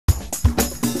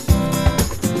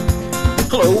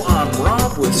Hello, I'm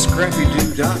Rob with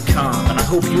ScrappyDoo.com, and I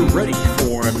hope you're ready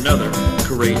for another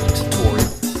great tutorial.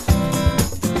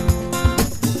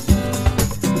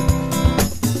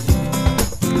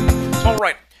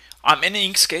 Alright, I'm in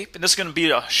Inkscape, and this is going to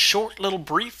be a short,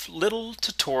 brief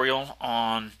tutorial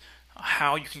on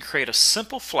how you can create a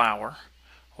simple flower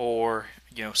or,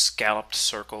 scalloped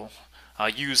circle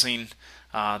using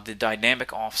the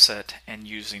dynamic offset and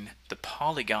using the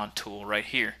polygon tool right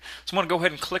here. So I'm going to go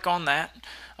ahead and click on that,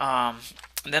 and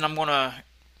then I'm going to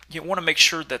want to make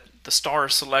sure that the star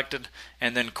is selected,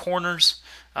 and then corners.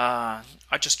 I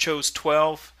just chose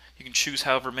 12. You can choose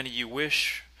however many you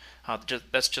wish.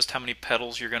 That's just how many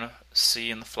petals you're going to see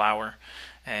in the flower,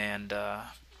 and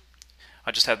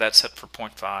I just have that set for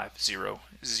 0.500.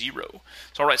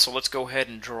 So alright, so let's go ahead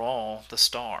and draw the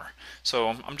star. So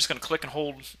I'm just going to click and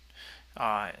hold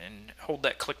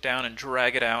that click down and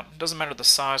drag it out. It doesn't matter the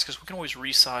size because we can always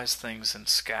resize things in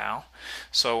SCAL.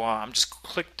 So I'm just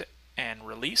clicked and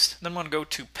released. Then I'm going to go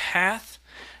to Path.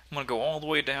 I'm going to go all the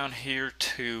way down here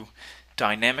to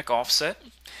Dynamic Offset,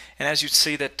 and as you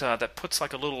see that puts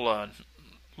like a little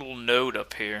node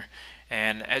up here.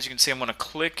 And as you can see, I'm going to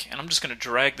click and I'm just going to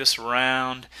drag this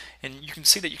around, and you can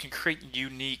see that you can create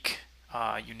unique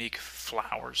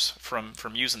flowers from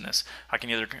using this. I can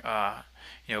either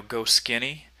go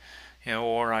skinny,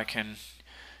 or I can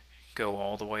go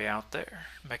all the way out there,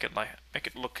 make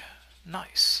it look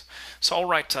nice. So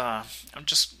alright, I'm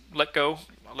just let go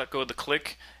of the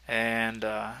click, and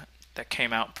that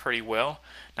came out pretty well.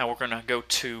 Now we're going to go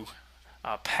to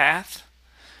Path,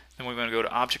 then we're going to go to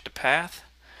Object to Path,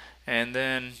 and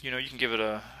then you can give it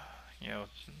a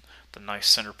the nice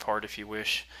center part if you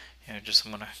wish. I'm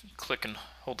going to click and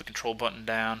hold the control button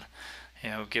down,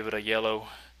 give it a yellow,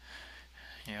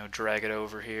 drag it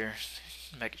over here,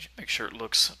 make sure it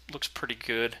looks pretty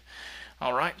good.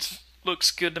 Alright, looks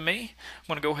good to me. I'm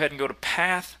going to go ahead and go to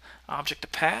Path, Object to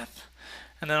Path,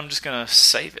 and then I'm just going to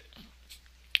save it.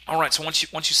 Alright, so once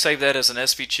you save that as an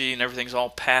SVG and everything's all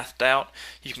pathed out,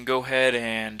 you can go ahead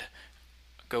and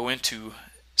go into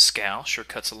SCAL,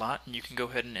 shortcuts a lot, and you can go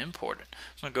ahead and import it.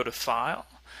 I'm going to go to File,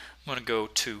 I'm going to go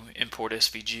to Import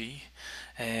SVG,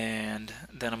 and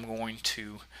then I'm going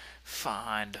to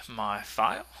find my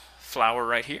file, flower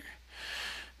right here,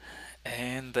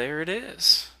 and there it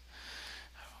is.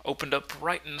 Opened up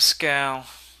right in SCAL,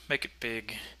 make it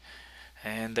big,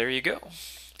 and there you go.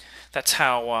 That's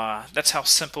how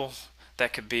simple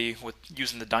that could be with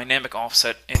using the dynamic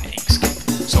offset in Inkscape.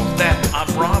 So with that,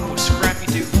 I'm Rob with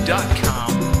ScrappyDoo.com.